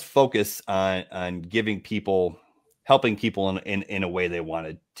I lost focus on helping people in a way they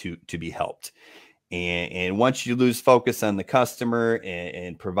wanted to be helped. And once you lose focus on the customer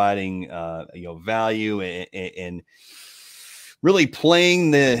and providing, you know, value and really playing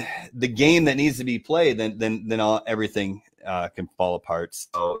the game that needs to be played, then everything can fall apart.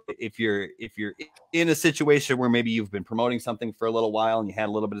 So if you're in a situation where maybe you've been promoting something for a little while and you had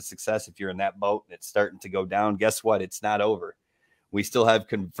a little bit of success, if you're in that boat and it's starting to go down, guess what? It's not over. We still have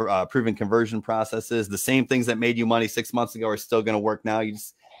proven conversion processes. The same things that made you money 6 months ago are still going to work now. You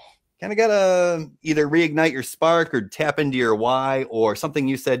just kind of got to either reignite your spark or tap into your why, or something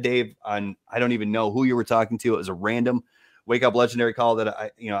you said, Dave, on, I don't even know who you were talking to. It was a random wake up legendary call that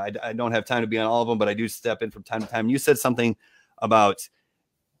I don't have time to be on all of them, but I do step in from time to time. You said something about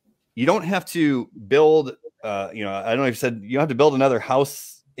you don't have to build, you know, I don't know if you said you don't have to build another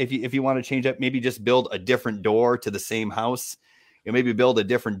house if you want to change up. Maybe just build a different door to the same house. You know, maybe build a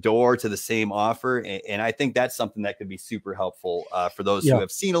different door to the same offer. And I think that's something that could be super helpful for those who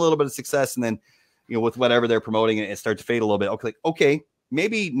have seen a little bit of success and then, you know, with whatever they're promoting and start to fade a little bit. Okay,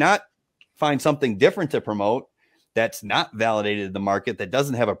 maybe not find something different to promote that's not validated in the market, that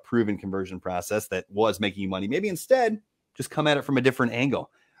doesn't have a proven conversion process that was making you money. Maybe instead just come at it from a different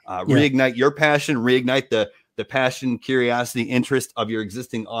angle. Reignite your passion, reignite the passion, curiosity, interest of your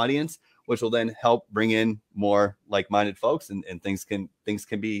existing audience, which will then help bring in more like-minded folks, and things can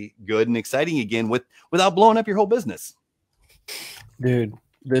be good and exciting again without blowing up your whole business. Dude,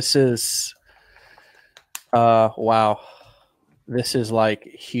 this is wow. This is like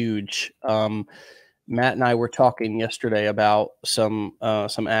huge. Matt and I were talking yesterday about some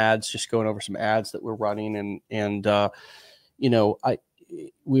ads, just going over some ads that we're running, and you know,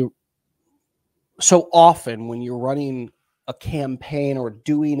 so often when you're running a campaign or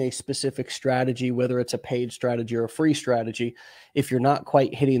doing a specific strategy, whether it's a paid strategy or a free strategy, if you're not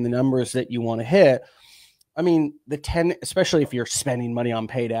quite hitting the numbers that you want to hit, I mean, especially if you're spending money on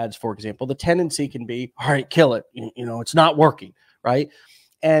paid ads, for example, the tendency can be, all right, kill it. You know, it's not working, right?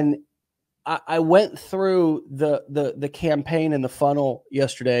 And I went through the campaign and the funnel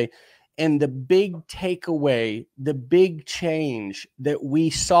yesterday, and the big takeaway, the big change that we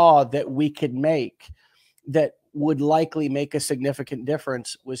saw that we could make that would likely make a significant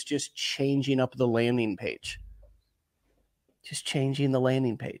difference was just changing up the landing page. Just changing the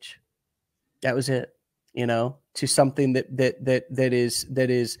landing page. That was it, you know, to something that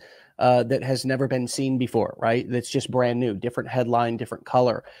has never been seen before, right? That's just brand new, different headline, different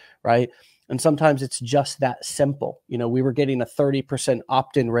color, right? And sometimes it's just that simple. You know, we were getting a 30%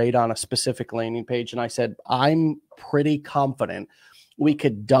 opt-in rate on a specific landing page, and I said, I'm pretty confident we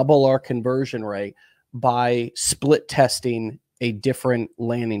could double our conversion rate by split testing a different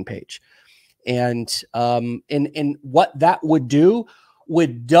landing page. And what that would do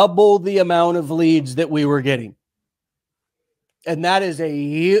would double the amount of leads that we were getting. And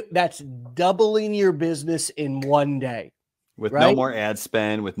that's doubling your business in one day. With right? No more ad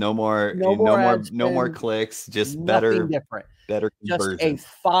spend, with no more clicks, just better conversion. Just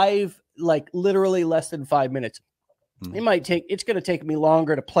literally less than 5 minutes. It's going to take me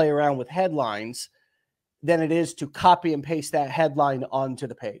longer to play around with headlines than it is to copy and paste that headline onto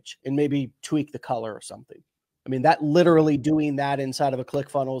the page and maybe tweak the color or something. I mean, that literally doing that inside of a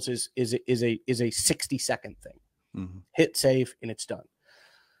ClickFunnels is a 60-second thing. Hit save and it's done.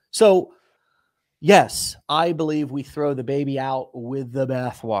 So yes, I believe we throw the baby out with the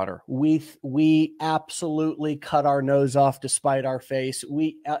bathwater. We absolutely cut our nose off to spite our face.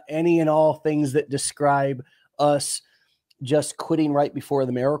 Any and all things that describe us just quitting right before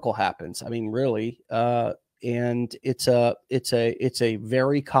the miracle happens. I mean, really, and it's a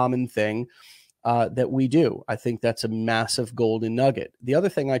very common thing that we do. I think that's a massive golden nugget. The other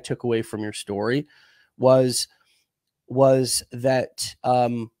thing I took away from your story was that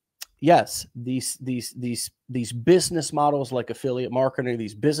yes, these business models like affiliate marketing,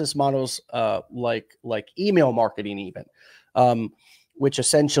 these business models like email marketing even, which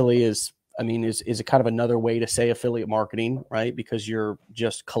essentially is a kind of another way to say affiliate marketing, right? Because you're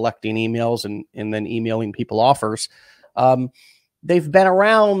just collecting emails and then emailing people offers. They've been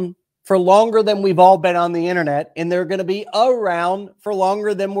around for longer than we've all been on the internet, and they're going to be around for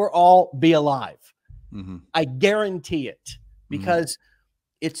longer than we'll all be alive. I guarantee it, because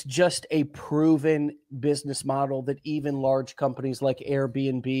it's just a proven business model that even large companies like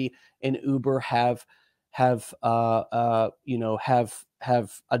Airbnb and Uber have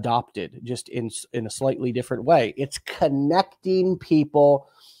adopted, just in a slightly different way. It's connecting people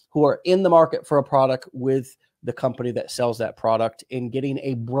who are in the market for a product with the company that sells that product and getting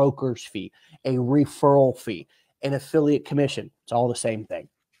a broker's fee, a referral fee, an affiliate commission. It's all the same thing,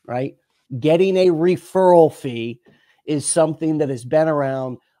 right? Getting a referral fee is something that has been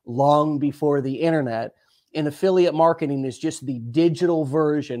around long before the internet, and affiliate marketing is just the digital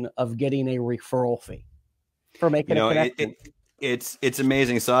version of getting a referral fee for making a connection. It's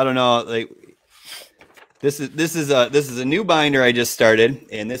amazing. So I don't know, like this is a new binder I just started,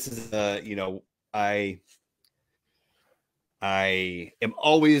 and this is I am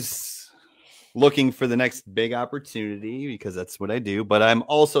always looking for the next big opportunity, because that's what I do. But I'm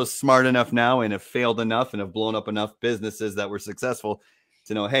also smart enough now and have failed enough and have blown up enough businesses that were successful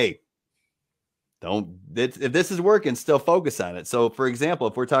to know, hey, if this is working, still focus on it. So for example,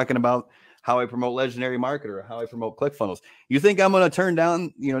 if we're talking about how I promote Legendary Marketer or how I promote ClickFunnels, you think I'm going to turn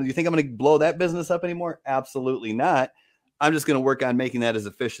down, you think I'm going to blow that business up anymore? Absolutely not. I'm just going to work on making that as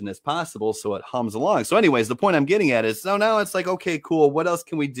efficient as possible so it hums along. So anyways, the point I'm getting at is, so now it's like, okay, cool. What else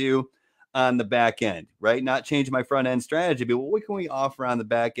can we do on the back end, right? Not change my front end strategy, but what can we offer on the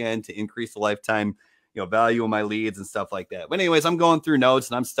back end to increase the lifetime, value of my leads and stuff like that. But anyways, I'm going through notes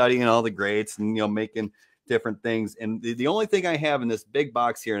and I'm studying all the greats and, making different things. And the only thing I have in this big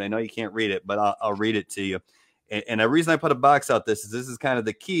box here, and I know you can't read it, but I'll read it to you. And the reason I put a box out this is kind of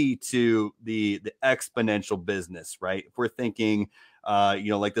the key to the exponential business, right? If we're thinking,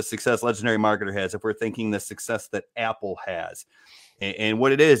 like the success Legendary Marketer has, if we're thinking the success that Apple has, and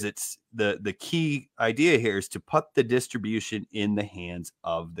what it is, it's the key idea here is to put the distribution in the hands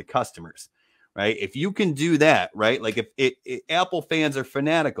of the customers, right? If you can do that, right? Like if Apple fans are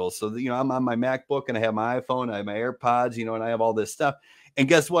fanatical. So, I'm on my MacBook and I have my iPhone, I have my AirPods, and I have all this stuff. And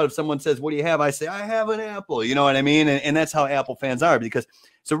guess what? If someone says, what do you have? I say, I have an Apple, you know what I mean? And that's how Apple fans are, because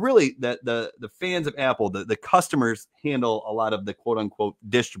so really the fans of Apple, the customers handle a lot of the quote unquote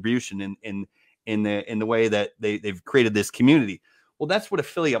distribution in the way that they've created this community. Well, that's what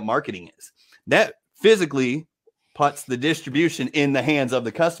affiliate marketing is. That physically puts the distribution in the hands of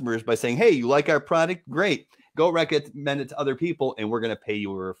the customers by saying, hey, you like our product? Great. Go recommend it to other people, and we're going to pay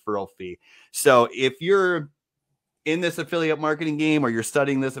you a referral fee. So if you're in this affiliate marketing game, or you're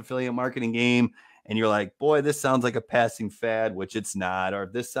studying this affiliate marketing game, and you're like, boy, this sounds like a passing fad, which it's not, or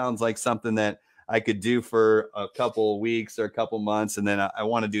this sounds like something that I could do for a couple of weeks or a couple months, and then I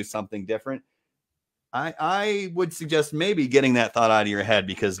want to do something different, I would suggest maybe getting that thought out of your head,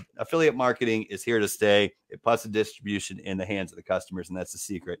 because affiliate marketing is here to stay. It puts the distribution in the hands of the customers, and that's the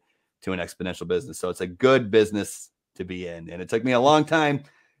secret to an exponential business. So it's a good business to be in. And it took me a long time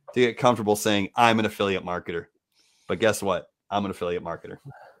to get comfortable saying I'm an affiliate marketer. But guess what? I'm an affiliate marketer.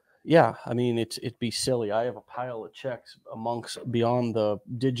 Yeah, I mean, it'd be silly. I have a pile of checks beyond the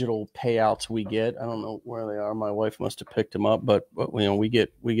digital payouts we get. I don't know where they are. My wife must have picked them up, but we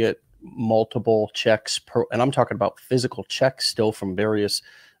get multiple checks per, and I'm talking about physical checks still from various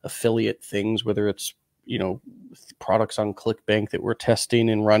affiliate things, whether it's products on ClickBank that we're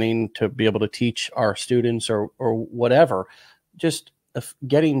testing and running to be able to teach our students or whatever. Just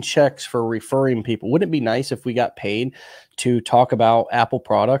getting checks for referring people. Wouldn't it be nice if we got paid to talk about Apple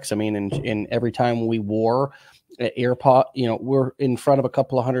products? I mean, and every time we wore AirPod, we're in front of a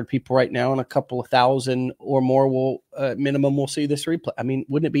couple of hundred people right now, and a couple of thousand or more will minimum will see this replay. I mean,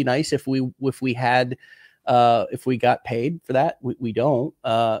 wouldn't it be nice if we got paid for that? We don't.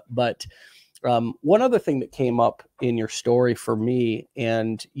 But one other thing that came up in your story for me,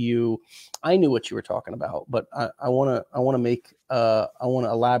 and I knew what you were talking about, but I want to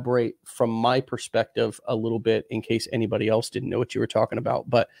elaborate from my perspective a little bit in case anybody else didn't know what you were talking about.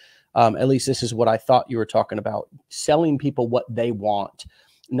 But at least this is what I thought you were talking about: selling people what they want,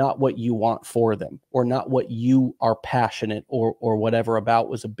 not what you want for them, or not what you are passionate or whatever about.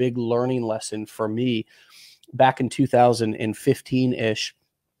 Was a big learning lesson for me back in 2015-ish.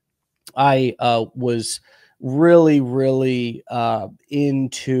 I was really, really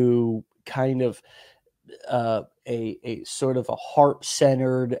into kind of a sort of a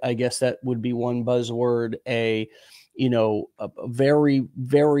heart-centered, I guess that would be one buzzword, a very,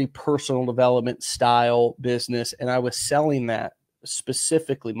 very personal development style business. And I was selling that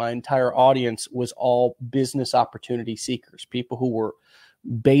specifically. My entire audience was all business opportunity seekers, people who were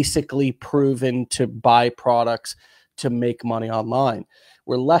basically proven to buy products to make money online.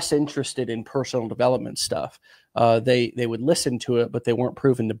 We're less interested in personal development stuff. They would listen to it, but they weren't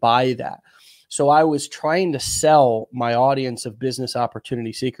proven to buy that. So I was trying to sell my audience of business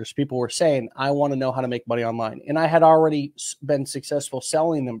opportunity seekers. People were saying, I want to know how to make money online. And I had already been successful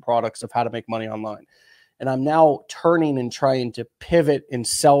selling them products of how to make money online. And I'm now turning and trying to pivot and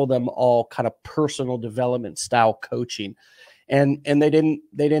sell them all kind of personal development style coaching. And they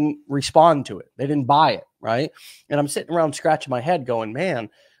didn't respond to it. They didn't buy it. Right. And I'm sitting around scratching my head going,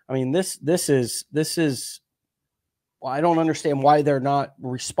 man, I mean, this is, well, I don't understand why they're not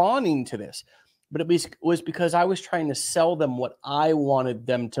responding to this. But it was because I was trying to sell them what I wanted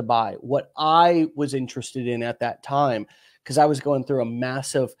them to buy, what I was interested in at that time, because I was going through a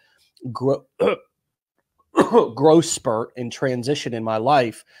massive growth spurt and transition in my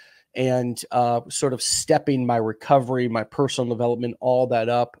life, and sort of stepping my recovery, my personal development, all that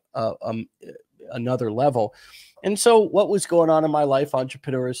up another level. And so what was going on in my life,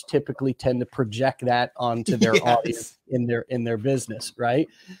 entrepreneurs typically tend to project that onto their audience in their business, right?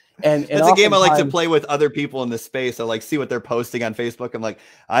 And that's a game I like to play with other people in the space. I like see what they're posting on Facebook. I'm like,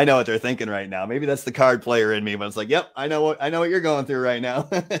 I know what they're thinking right now. Maybe that's the card player in me, but it's like, yep, I know what you're going through right now.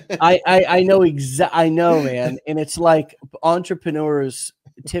 I know, man. And it's like entrepreneurs,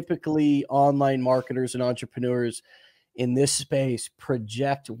 typically online marketers and entrepreneurs in this space,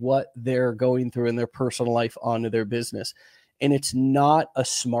 project what they're going through in their personal life onto their business. And it's not a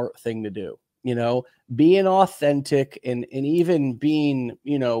smart thing to do. Being authentic and even being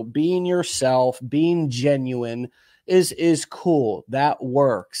yourself, being genuine is cool. That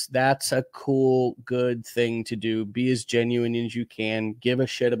works. That's a cool, good thing to do. Be as genuine as you can, give a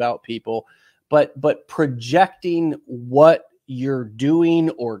shit about people, but projecting what you're doing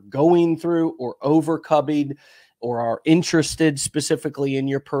or going through or overcoming or are interested specifically in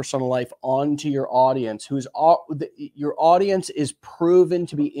your personal life onto your audience, your audience is proven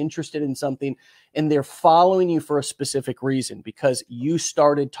to be interested in something, and they're following you for a specific reason because you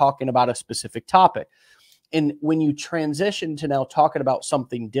started talking about a specific topic. And when you transition to now talking about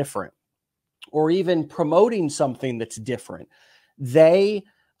something different or even promoting something that's different, it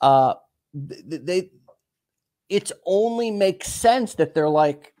only makes sense that they're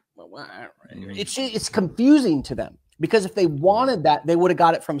like, it's confusing to them, because if they wanted that, they would have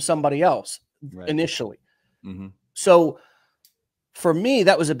got it from somebody else initially. Mm-hmm. So for me,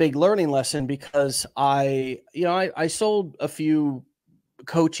 that was a big learning lesson, because I sold a few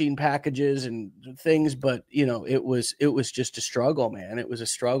coaching packages and things, but it was just a struggle, man. It was a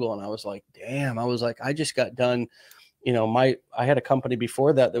struggle. And I was like, damn, I just got done. I had a company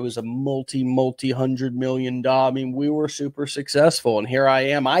before that was a multi $100 million. I mean, we were super successful. And here I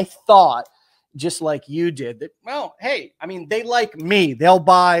am. I thought, just like you did, that, well, hey, I mean, they like me. They'll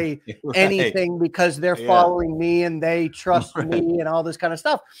buy anything because they're following me and they trust me and all this kind of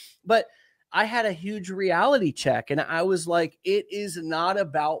stuff. But I had a huge reality check, and I was like, it is not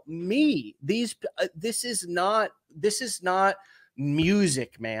about me. This is not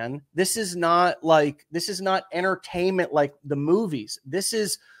music, man. This is not entertainment like the movies. This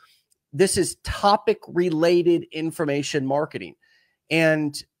is this is topic related information marketing.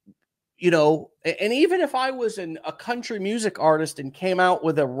 And, you know, and even if I was a country music artist and came out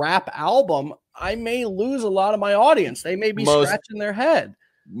with a rap album, I may lose a lot of my audience. They may be scratching their head.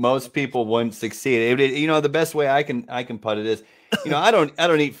 Most people wouldn't succeed. You know, the best way I can put it is, you know, I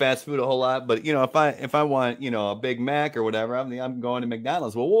don't eat fast food a whole lot, but you know, if I want, you know, a Big Mac or whatever, I'm going to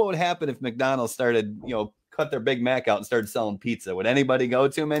McDonald's. Well, what would happen if McDonald's started, you know, cut their Big Mac out and started selling pizza? Would anybody go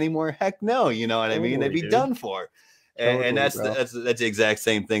to them anymore? Heck no. You know what I mean? They'd be done for. And that's the exact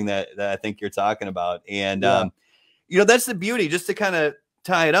same thing that I think you're talking about. And you know, that's the beauty. Just to kind of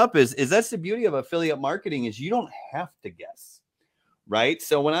tie it up, is that's the beauty of affiliate marketing, is you don't have to guess. Right.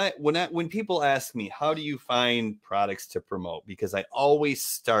 So when people ask me, how do you find products to promote? Because I always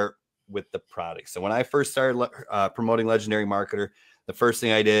start with the product. So when I first started promoting Legendary Marketer, the first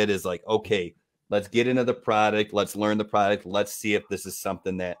thing I did is like, okay, let's get into the product. Let's learn the product. Let's see if this is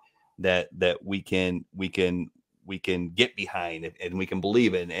something that we can get behind and we can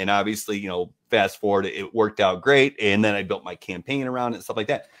believe in. And obviously, you know, fast forward, it worked out great. And then I built my campaign around it and stuff like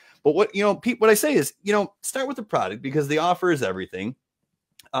that. But what I say is, you know, start with the product, because the offer is everything.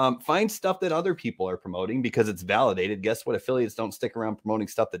 Find stuff that other people are promoting, because it's validated. Guess what? Affiliates don't stick around promoting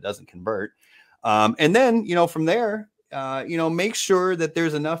stuff that doesn't convert. And then, you know, from there, you know, make sure that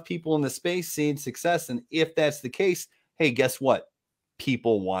there's enough people in the space seeing success. And if that's the case, hey, guess what?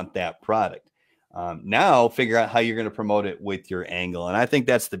 People want that product. Now figure out how you're going to promote it with your angle. And I think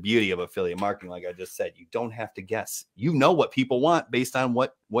that's the beauty of affiliate marketing. Like I just said, you don't have to guess. You know what people want based on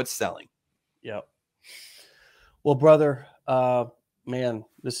what's selling. Yep. Well, brother, man,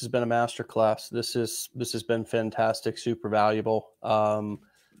 this has been a masterclass. This has been fantastic, super valuable.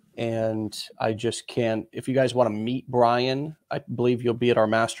 And I just can't, if you guys want to meet Brian, I believe you'll be at our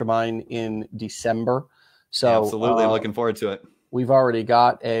mastermind in December. So yeah, absolutely. I'm looking forward to it. We've already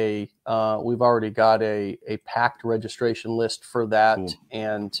got a packed registration list for that. Cool.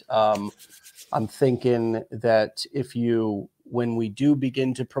 And I'm thinking that when we do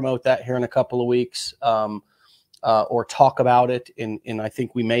begin to promote that here in a couple of weeks, or talk about it, and I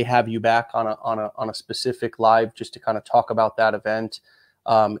think we may have you back on a specific live just to kind of talk about that event.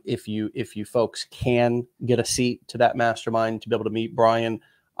 If you folks can get a seat to that mastermind to be able to meet Brian,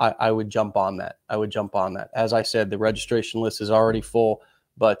 I would jump on that. As I said, the registration list is already full,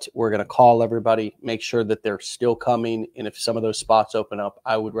 but we're going to call everybody, make sure that they're still coming. And if some of those spots open up,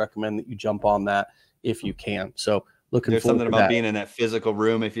 I would recommend that you jump on that if you can. So there's something about being in that physical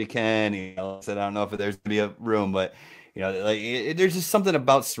room if you can. You know, I don't know if there's going to be a room, but you know, like there's just something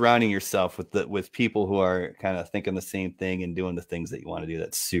about surrounding yourself with people who are kind of thinking the same thing and doing the things that you want to do.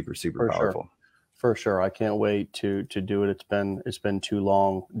 That's super, super powerful. Sure. For sure. I can't wait to do it. It's been too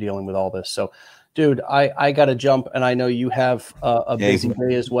long dealing with all this. So, dude, I got to jump, and I know you have a busy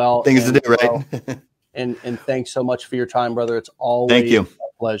day as well. Things to do, right? and thanks so much for your time, brother. It's always a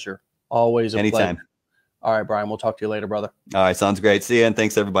pleasure. Always a Anytime. Pleasure. All right, Brian, we'll talk to you later, brother. All right, sounds great. See you, and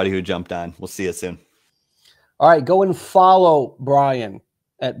thanks everybody who jumped on. We'll see you soon. All right, go and follow Brian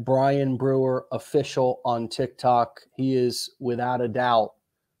at Brian Brewer Official on TikTok. He is without a doubt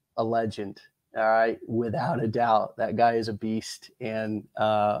a legend. All right, without a doubt, that guy is a beast, and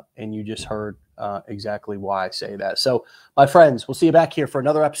you just heard exactly why I say that. So, my friends, we'll see you back here for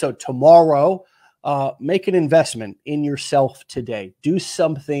another episode tomorrow. Make an investment in yourself today. Do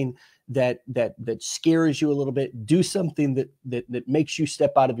something that scares you a little bit. Do something that makes you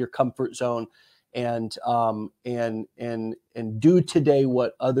step out of your comfort zone, and do today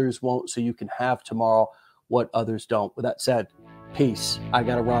what others won't, so you can have tomorrow what others don't. With that said, peace. I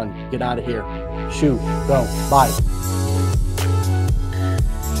gotta run. Get out of here. Shoot. Go. Bye.